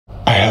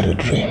had a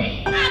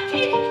dream.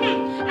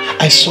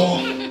 I saw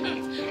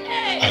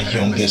our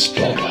youngest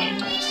daughter,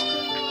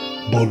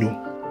 Bolu,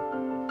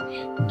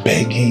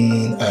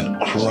 begging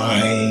and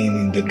crying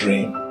in the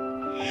dream.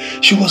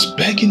 She was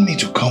begging me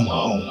to come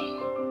home.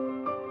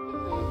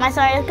 My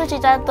Sunday school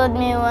teacher told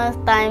me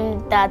one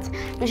time that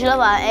we should love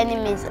our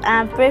enemies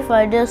and pray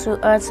for those who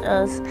hurt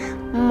us.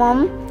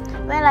 Mom,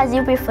 when last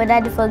you pray for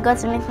Daddy for God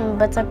to make him a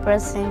better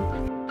person?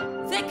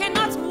 They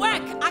cannot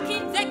work,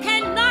 Akin. They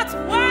cannot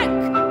work.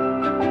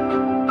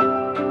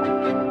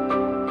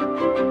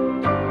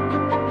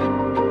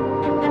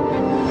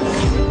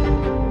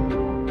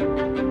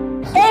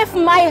 If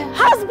my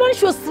husband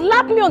should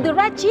slap me on the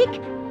right cheek,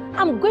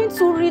 I'm going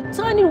to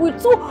return it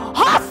with 2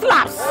 hot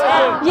slaps.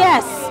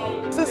 Yes.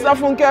 Sister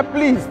Funke,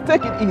 please,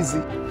 take it easy.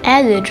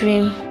 I had a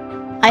dream.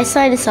 I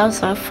saw this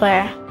house on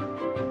fire.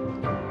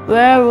 We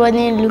were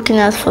running looking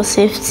out for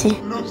safety.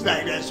 Looks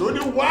like there's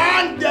only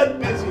one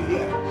dead person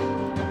here.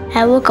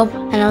 I woke up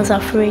and I was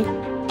afraid.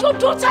 Your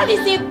daughter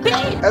is in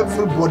pain.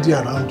 Everybody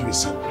around you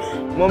is in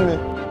pain. Mommy,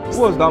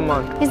 who was that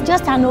man? He's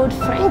just an old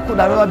friend. Who could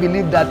have ever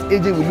believed that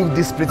AJ will look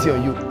this pretty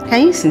on you?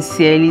 Can you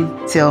sincerely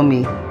tell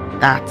me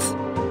that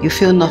you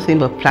feel nothing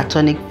but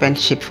platonic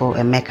friendship for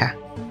Emeka?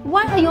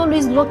 Why are you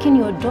always locking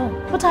your door?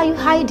 What are you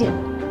hiding?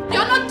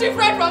 You're not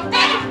different from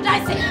them.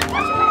 That's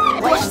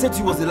it. What she said to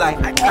you was a lie.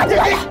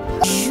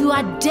 You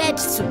are dead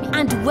to me.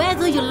 And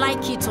whether you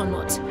like it or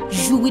not,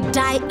 you will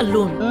die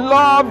alone.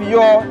 Love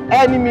your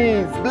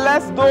enemies.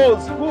 Bless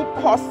those who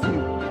curse you.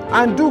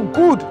 And do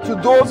good to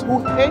those who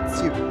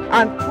hate you.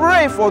 And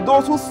pray for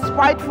those who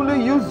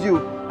spitefully use you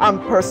and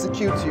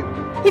persecute you.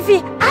 If he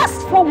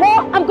asks for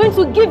war, I'm going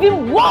to give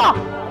him war.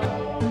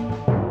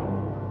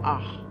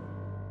 Ah.